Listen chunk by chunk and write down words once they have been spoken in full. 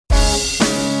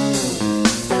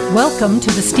Welcome to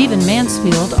the Stephen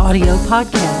Mansfield audio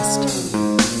podcast.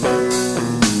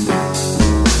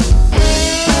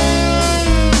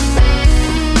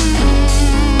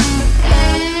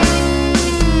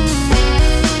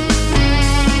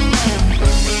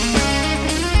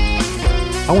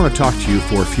 I want to talk to you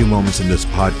for a few moments in this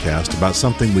podcast about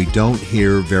something we don't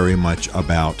hear very much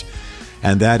about,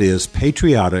 and that is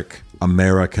patriotic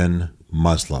American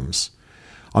Muslims.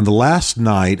 On the last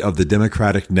night of the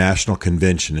Democratic National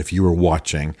Convention, if you were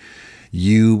watching,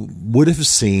 you would have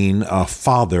seen a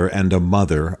father and a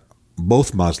mother,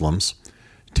 both Muslims,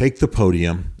 take the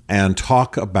podium and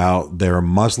talk about their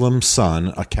Muslim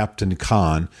son, a Captain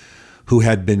Khan, who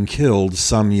had been killed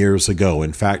some years ago.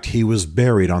 In fact, he was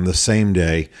buried on the same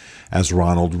day as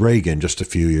Ronald Reagan just a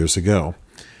few years ago.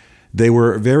 They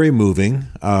were very moving.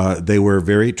 They were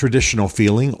very traditional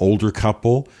feeling, older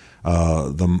couple.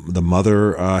 The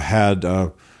mother had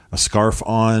a scarf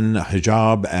on, a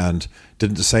hijab, and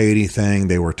didn't say anything.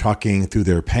 They were talking through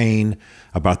their pain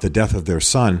about the death of their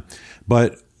son.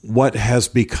 But what has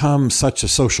become such a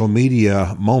social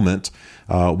media moment,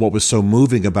 what was so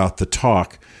moving about the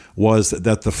talk, was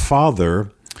that the father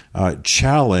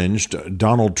challenged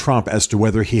Donald Trump as to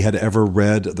whether he had ever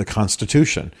read the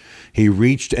Constitution. He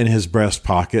reached in his breast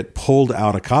pocket, pulled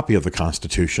out a copy of the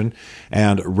Constitution,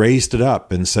 and raised it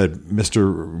up and said,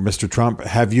 Mr. Trump,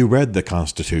 have you read the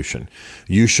Constitution?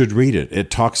 You should read it.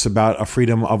 It talks about a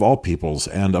freedom of all peoples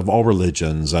and of all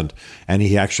religions, and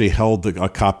he actually held a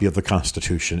copy of the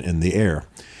Constitution in the air.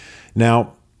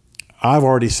 Now, I've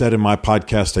already said in my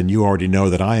podcast, and you already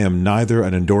know, that I am neither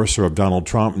an endorser of Donald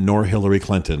Trump nor Hillary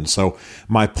Clinton. So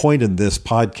my point in this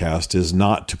podcast is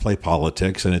not to play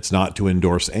politics, and it's not to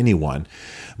endorse anyone.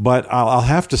 But I'll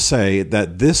have to say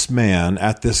that this man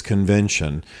at this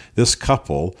convention, this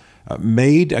couple,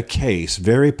 made a case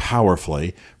very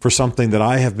powerfully for something that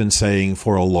I have been saying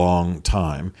for a long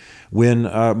time. When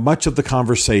much of the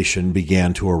conversation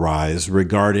began to arise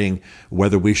regarding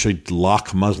whether we should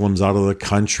lock Muslims out of the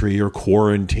country or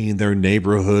quarantine their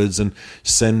neighborhoods and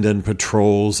send in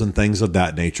patrols and things of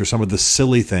that nature, some of the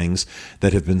silly things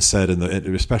that have been said,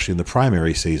 especially in the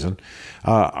primary season,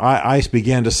 I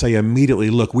began to say immediately,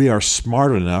 look, we are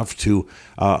smart enough to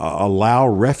allow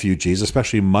refugees,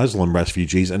 especially Muslim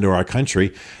refugees, into our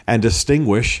country and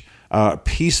distinguish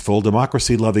peaceful,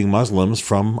 democracy-loving Muslims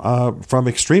from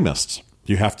extremists.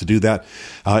 You have to do that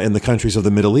in the countries of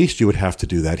the Middle East. You would have to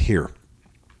do that here.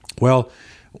 Well,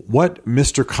 what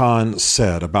Mr. Khan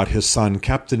said about his son,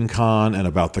 Captain Khan, and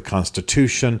about the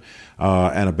Constitution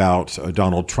and about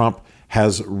Donald Trump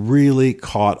has really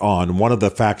caught on. One of the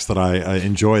facts that I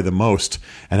enjoy the most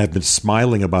and have been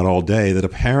smiling about all day, that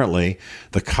apparently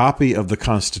the copy of the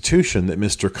Constitution that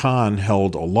Mr. Khan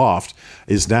held aloft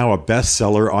is now a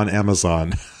bestseller on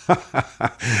Amazon.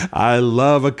 I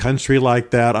love a country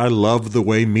like that. I love the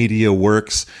way media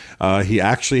works. He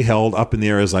actually held up in the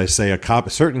air, as I say, a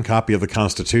certain copy of the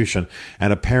Constitution,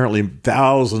 and apparently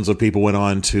thousands of people went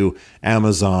on to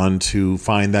Amazon to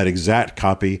find that exact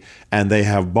copy, and they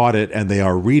have bought it, and they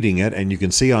are reading it, and you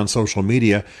can see on social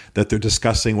media that they're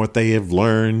discussing what they have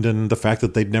learned and the fact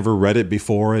that they'd never read it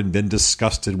before and been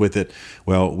disgusted with it.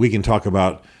 Well, we can talk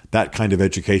about that kind of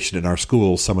education in our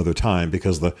schools some other time,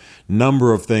 because the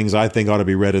number of things I think ought to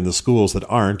be read in the schools that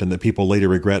aren't and that people later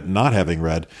regret not having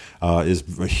read is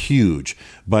huge.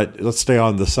 But let's stay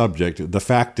on the subject. The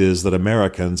fact is that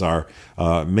Americans are,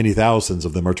 many thousands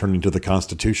of them are turning to the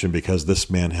Constitution because this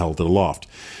man held it aloft.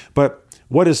 But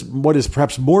what is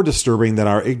perhaps more disturbing than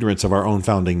our ignorance of our own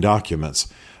founding documents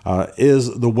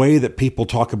is the way that people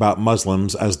talk about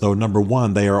Muslims as though, number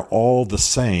one, they are all the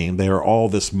same. They are all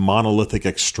this monolithic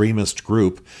extremist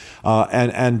group,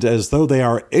 and as though they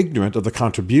are ignorant of the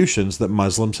contributions that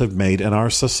Muslims have made in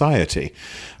our society.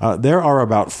 There are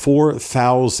about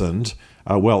 4,000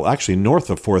 actually north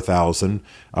of 4,000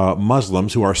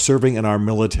 Muslims who are serving in our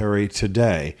military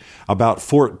today. About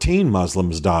 14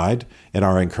 Muslims died in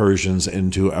our incursions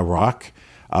into Iraq,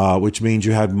 which means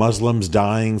you had Muslims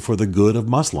dying for the good of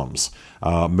Muslims.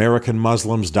 American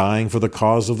Muslims dying for the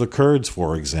cause of the Kurds,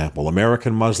 for example.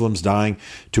 American Muslims dying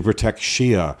to protect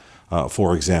Shia,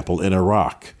 for example, in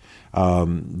Iraq.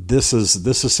 This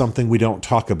is something we don't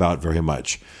talk about very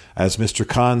much. As Mr.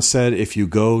 Khan said, if you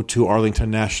go to Arlington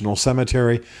National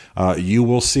Cemetery, you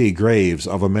will see graves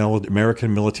of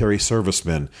American military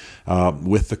servicemen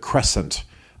with the crescent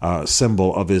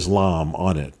symbol of Islam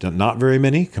on it. Not very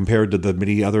many compared to the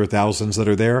many other thousands that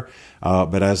are there,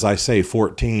 but as I say,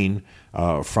 14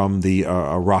 from the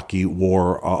Iraqi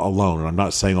war alone. And I'm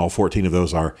not saying all 14 of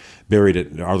those are buried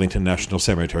at Arlington National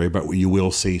Cemetery, but you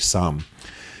will see some.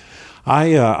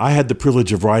 I had the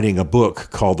privilege of writing a book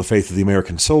called The Faith of the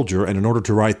American Soldier, and in order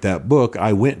to write that book,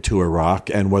 I went to Iraq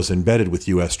and was embedded with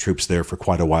U.S. troops there for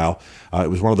quite a while. It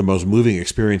was one of the most moving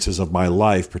experiences of my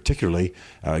life, particularly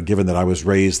given that I was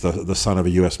raised the son of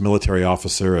a U.S. military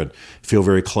officer and feel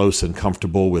very close and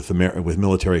comfortable with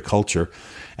military culture.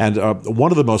 And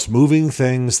one of the most moving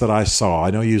things that I saw,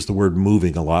 I know I use the word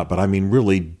moving a lot, but I mean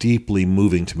really deeply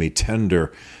moving to me,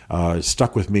 tender,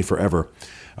 stuck with me forever,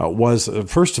 was,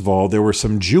 first of all, there were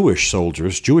some Jewish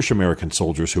American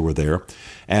soldiers who were there,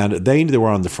 and they were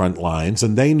on the front lines,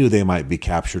 and they knew they might be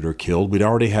captured or killed. We'd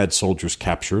already had soldiers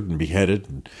captured and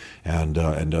beheaded, and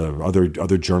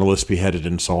other journalists beheaded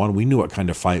and so on. We knew what kind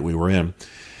of fight we were in.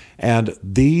 And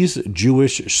these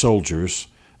Jewish soldiers,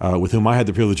 with whom I had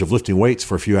the privilege of lifting weights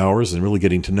for a few hours and really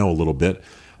getting to know a little bit,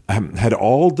 had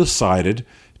all decided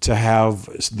to have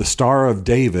the Star of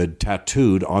David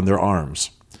tattooed on their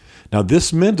arms. Now,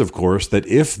 this meant, of course, that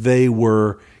if they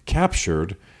were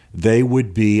captured, they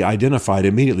would be identified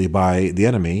immediately by the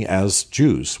enemy as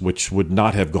Jews, which would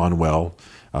not have gone well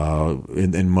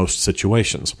in most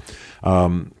situations.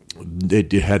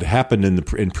 It had happened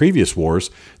in previous wars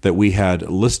that we had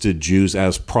listed Jews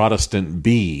as Protestant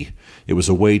B. It was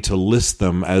a way to list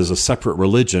them as a separate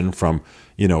religion from,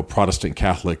 Protestant,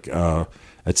 Catholic,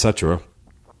 etc.,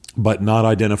 but not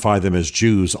identify them as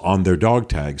Jews on their dog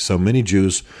tags. So many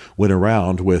Jews went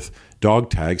around with dog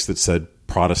tags that said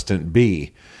Protestant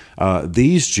B.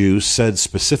 These Jews said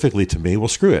specifically to me, well,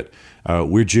 screw it.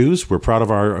 We're Jews. We're proud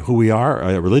of who we are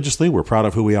religiously. We're proud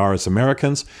of who we are as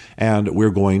Americans, and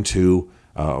we're going to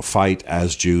fight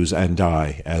as Jews and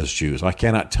die as Jews. I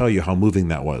cannot tell you how moving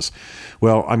that was.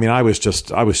 Well, I mean, I was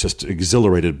just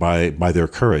exhilarated by their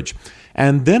courage.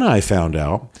 And then I found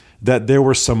out that there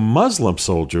were some Muslim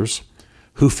soldiers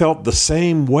who felt the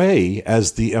same way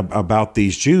about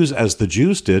these Jews as the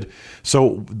Jews did.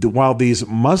 So while these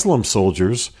Muslim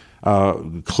soldiers,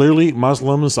 clearly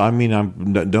Muslims, I mean,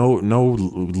 no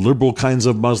liberal kinds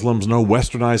of Muslims, no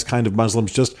westernized kind of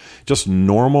Muslims, just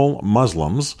normal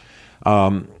Muslims,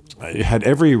 had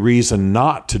every reason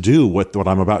not to do what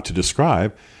I'm about to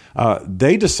describe.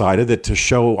 They decided that to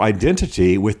show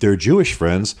identity with their Jewish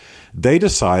friends, they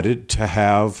decided to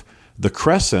have the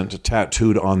crescent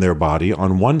tattooed on their body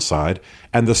on one side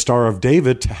and the Star of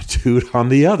David tattooed on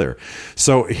the other.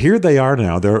 So here they are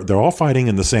now. They're all fighting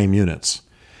in the same units.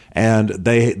 And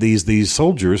these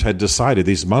soldiers had decided,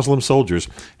 these Muslim soldiers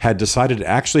had decided to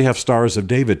actually have Stars of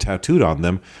David tattooed on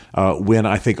them when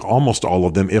I think almost all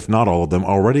of them, if not all of them,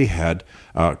 already had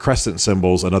crescent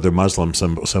symbols and other Muslim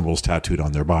symbols tattooed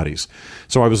on their bodies.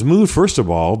 So I was moved, first of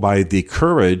all, by the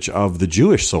courage of the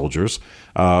Jewish soldiers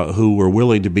who were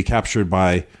willing to be captured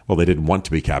by, well, they didn't want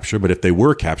to be captured, but if they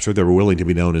were captured, they were willing to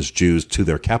be known as Jews to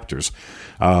their captors.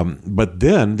 But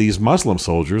then these Muslim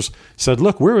soldiers said,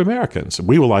 look, we're Americans.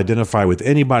 We will identify with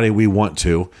anybody we want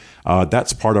to.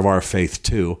 That's part of our faith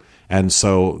too. And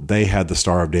so they had the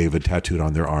Star of David tattooed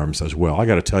on their arms as well. I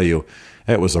got to tell you,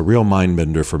 it was a real mind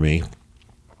bender for me.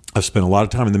 I've spent a lot of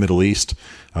time in the Middle East.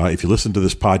 If you listen to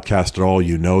this podcast at all,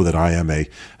 you know that I am a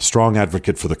strong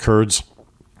advocate for the Kurds.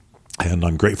 And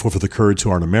I'm grateful for the Kurds who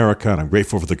are in America, and I'm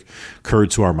grateful for the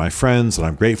Kurds who are my friends, and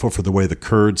I'm grateful for the way the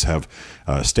Kurds have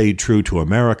stayed true to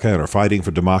America and are fighting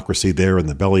for democracy there in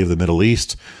the belly of the Middle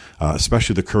East,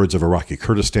 especially the Kurds of Iraqi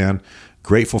Kurdistan.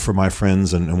 Grateful for my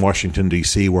friends in Washington,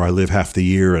 D.C., where I live half the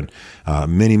year, and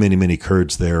many, many, many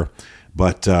Kurds there.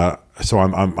 But so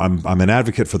I'm an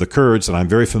advocate for the Kurds, and I'm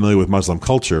very familiar with Muslim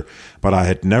culture, but I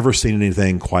had never seen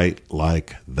anything quite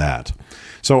like that.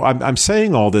 So I'm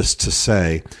saying all this to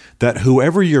say that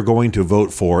whoever you're going to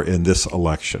vote for in this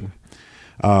election,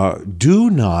 do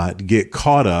not get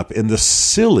caught up in the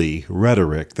silly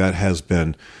rhetoric that has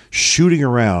been shooting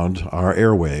around our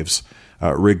airwaves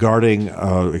regarding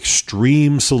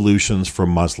extreme solutions for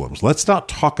Muslims. Let's not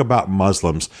talk about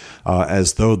Muslims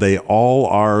as though they all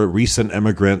are recent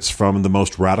immigrants from the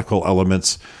most radical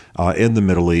elements in the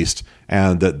Middle East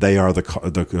and that they are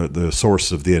the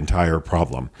source of the entire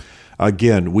problem.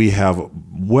 Again, we have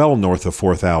well north of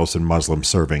 4,000 Muslims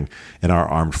serving in our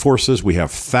armed forces. We have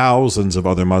thousands of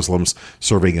other Muslims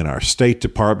serving in our State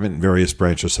Department, various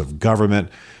branches of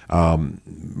government.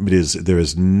 There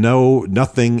is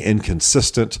nothing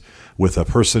inconsistent with a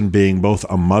person being both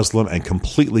a Muslim and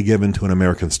completely given to an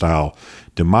American-style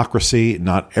democracy.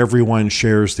 Not everyone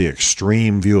shares the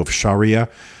extreme view of Sharia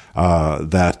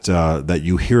that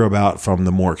you hear about from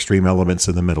the more extreme elements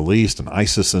in the Middle East and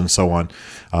ISIS and so on.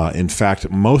 In fact,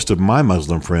 most of my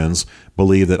Muslim friends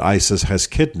believe that ISIS has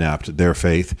kidnapped their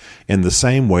faith in the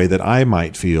same way that I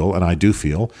might feel, and I do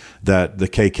feel, that the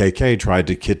KKK tried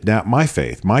to kidnap my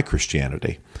faith, my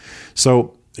Christianity.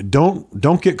 So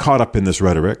don't get caught up in this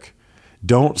rhetoric.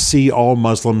 Don't see all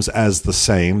Muslims as the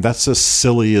same. That's as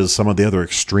silly as some of the other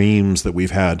extremes that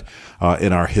we've had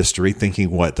in our history,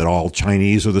 thinking that all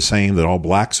Chinese are the same, that all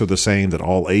blacks are the same, that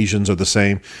all Asians are the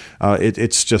same.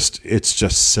 It's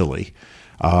just silly.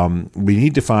 We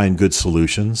need to find good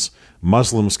solutions.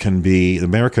 Muslims can be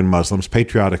American Muslims,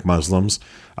 patriotic Muslims,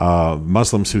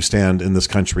 Muslims who stand in this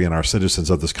country and are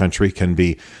citizens of this country can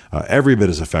be every bit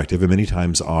as effective, and many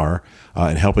times are,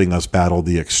 in helping us battle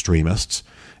the extremists.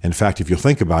 In fact, if you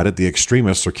think about it, the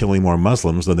extremists are killing more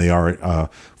Muslims than they are,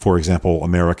 for example,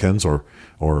 Americans or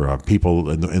people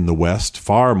in the West.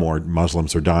 Far more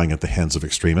Muslims are dying at the hands of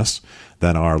extremists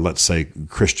than are, let's say,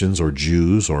 Christians or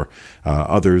Jews or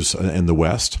others in the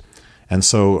West. And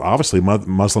so, obviously,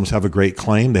 Muslims have a great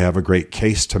claim. They have a great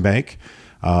case to make.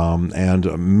 And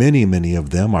many of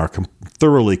them are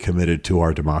thoroughly committed to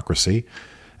our democracy.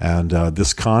 And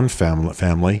this Khan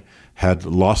family had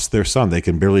lost their son. They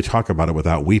can barely talk about it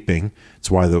without weeping. It's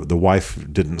why the wife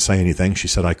didn't say anything. She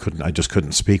said, I just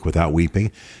couldn't speak without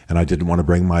weeping, and I didn't want to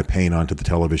bring my pain onto the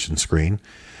television screen.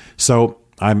 So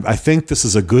I think this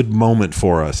is a good moment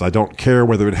for us. I don't care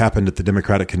whether it happened at the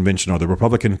Democratic Convention or the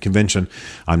Republican Convention.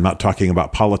 I'm not talking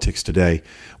about politics today.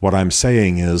 What I'm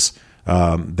saying is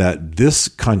that this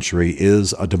country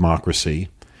is a democracy,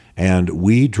 and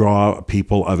we draw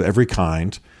people of every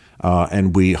kind,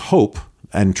 and we hope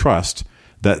and trust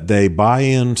that they buy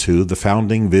into the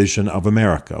founding vision of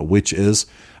America, which is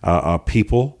a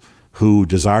people who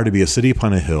desire to be a city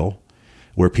upon a hill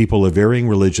where people of varying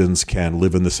religions can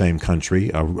live in the same country,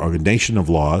 a nation of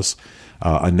laws,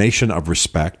 a nation of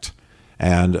respect,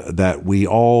 and that we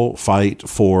all fight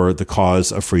for the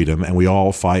cause of freedom, and we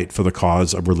all fight for the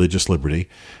cause of religious liberty,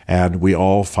 and we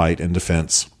all fight in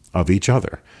defense of each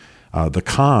other. The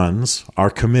Khans are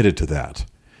committed to that.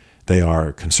 They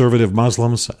are conservative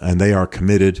Muslims, and they are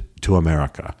committed to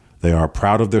America. They are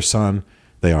proud of their son.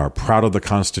 They are proud of the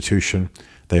Constitution.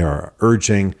 They are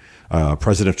urging a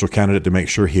presidential candidate to make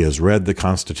sure he has read the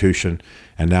Constitution,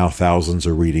 and now thousands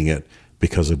are reading it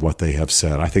because of what they have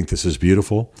said. I think this is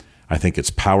beautiful. I think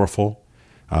it's powerful.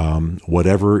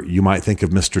 Whatever you might think of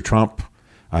Mr. Trump,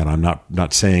 and I'm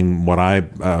not saying what I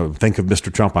think of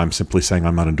Mr. Trump. I'm simply saying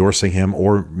I'm not endorsing him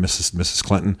or Mrs.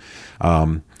 Clinton,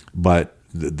 but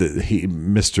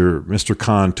Mr.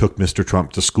 Khan took Mr.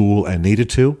 Trump to school and needed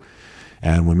to.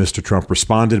 And when Mr. Trump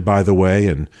responded, by the way,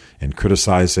 and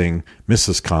criticizing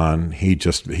Mrs. Khan, he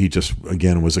just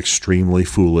again was extremely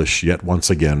foolish yet once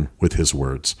again with his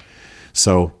words.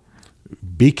 So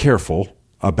be careful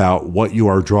about what you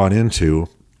are drawn into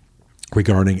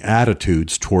regarding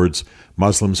attitudes towards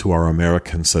Muslims who are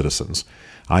American citizens.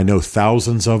 I know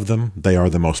thousands of them. They are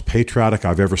the most patriotic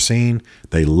I've ever seen.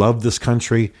 They love this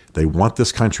country. They want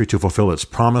this country to fulfill its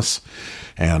promise.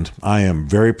 And I am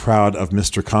very proud of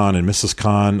Mr. Khan and Mrs.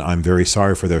 Khan. I'm very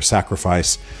sorry for their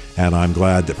sacrifice, and I'm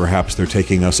glad that perhaps they're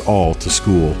taking us all to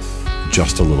school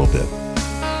just a little bit.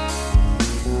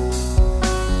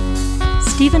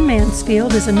 Stephen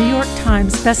Mansfield is a New York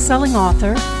Times best-selling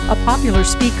author, a popular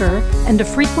speaker, and a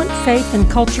frequent faith and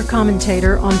culture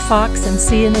commentator on Fox and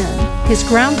CNN. His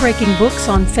groundbreaking books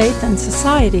on faith and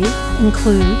society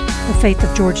include The Faith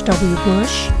of George W.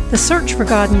 Bush, The Search for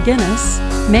God in Guinness,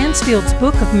 Mansfield's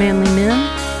Book of Manly Men,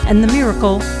 and The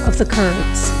Miracle of the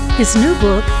Kurds. His new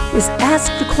book is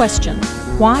Ask the Question: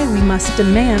 Why We Must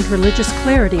Demand Religious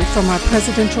Clarity from Our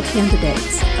Presidential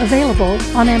Candidates, available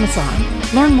on Amazon.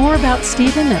 Learn more about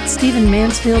Stephen at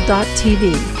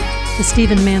stephenmansfield.tv. The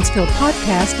Stephen Mansfield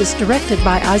podcast is directed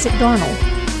by Isaac Darnold,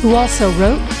 who also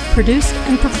wrote, produced,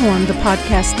 and performed the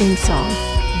podcast theme song.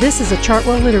 This is a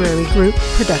Chartwell Literary Group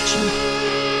production.